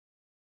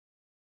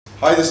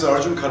Hi, this is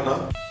Arjun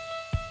Khanna.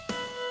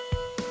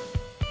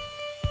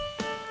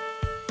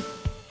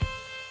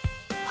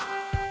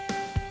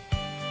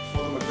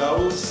 For the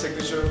McDowell's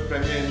signature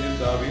Premier Indian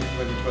Derby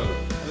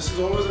 2012. This is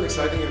always an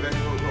exciting event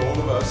for all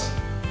of us.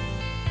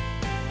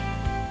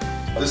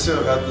 This year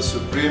I've had the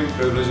supreme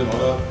privilege and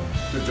honor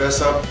to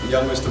dress up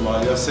young Mr.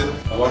 Malia Sid,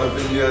 one of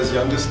India's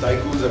youngest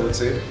tycoons, I would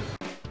say.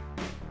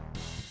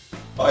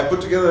 I put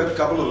together a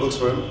couple of looks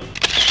for him.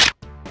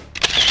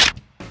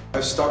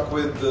 I've stuck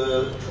with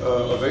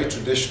a very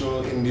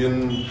traditional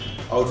Indian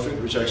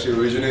outfit which actually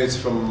originates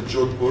from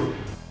Jodhpur.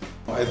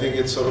 I think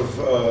it sort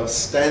of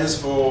stands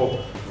for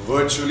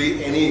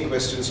virtually any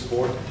equestrian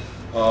sport,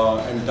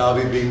 and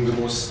Derby being the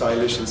most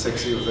stylish and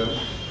sexy of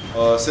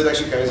them. Sid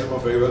actually carries them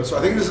off very well. So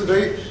I think this is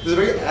a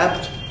very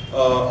apt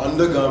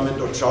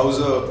undergarment or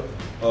trouser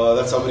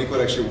that somebody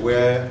could actually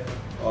wear.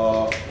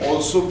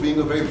 Also being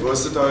a very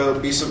versatile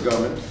piece of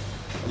garment.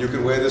 You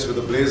can wear this with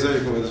a blazer, you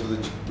can wear this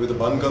with a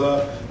bun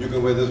color, you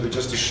can wear this with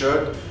just a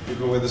shirt, you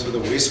can wear this with a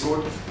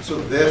waistcoat. So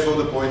therefore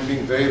the point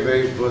being very,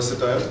 very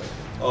versatile.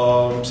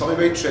 Something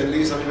very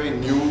trendy, something very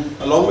new.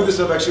 Along with this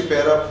I've actually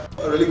paired up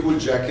a really cool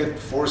jacket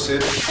for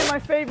Sid. My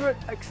favorite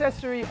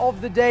accessory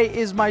of the day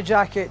is my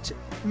jacket,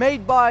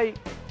 made by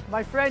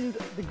my friend,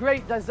 the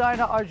great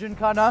designer Arjun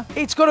Khanna.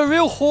 It's got a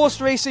real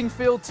horse racing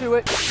feel to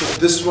it. So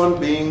this one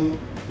being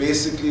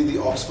basically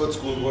the Oxford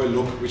schoolboy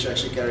look, which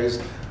actually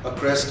carries a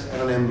crest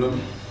and an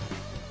emblem.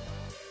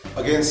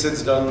 Again,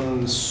 Sid's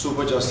done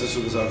super justice to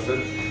this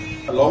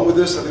outfit. Along with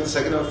this, I think the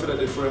second outfit I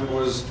did for him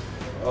was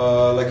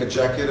like a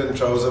jacket and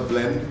trouser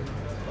blend.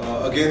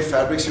 Again,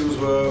 fabrics used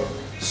were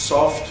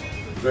soft,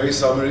 very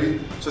summery.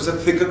 So it's a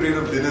thicker grade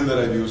of linen that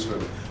I've used for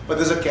him. But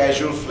there's a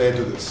casual flair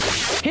to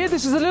this. Here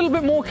this is a little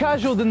bit more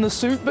casual than the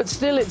suit, but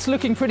still it's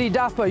looking pretty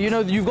dapper. You know,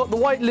 you've got the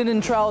white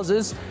linen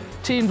trousers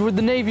teamed with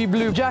the navy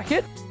blue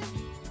jacket.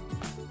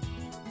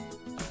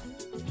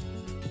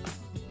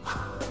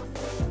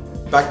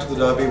 Back to the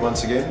Derby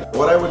once again.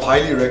 What I would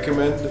highly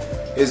recommend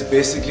is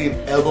basically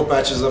elbow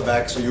patches are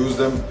back, so use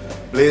them.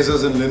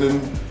 Blazers and linen,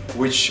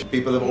 which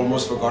people have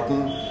almost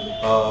forgotten.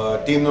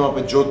 Team them up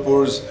with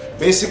Jodhpurs.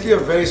 Basically a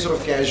very sort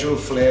of casual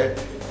flair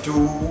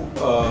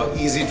to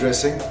easy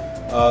dressing.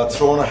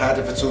 Throw on a hat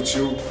if it suits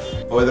you,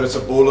 whether it's a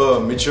bowler, a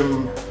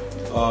Mitchum,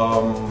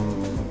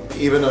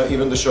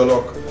 even the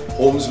Sherlock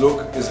Holmes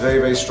look is very,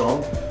 very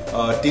strong.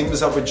 Team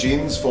this up with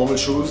jeans, formal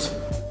shoes.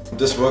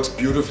 This works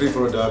beautifully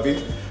for a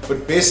derby,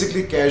 but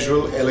basically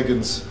casual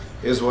elegance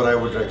is what I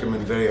would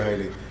recommend very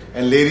highly.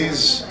 And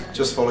ladies,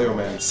 just follow your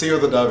man. See you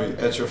at the derby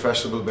at your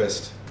fashionable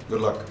best.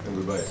 Good luck and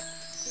goodbye.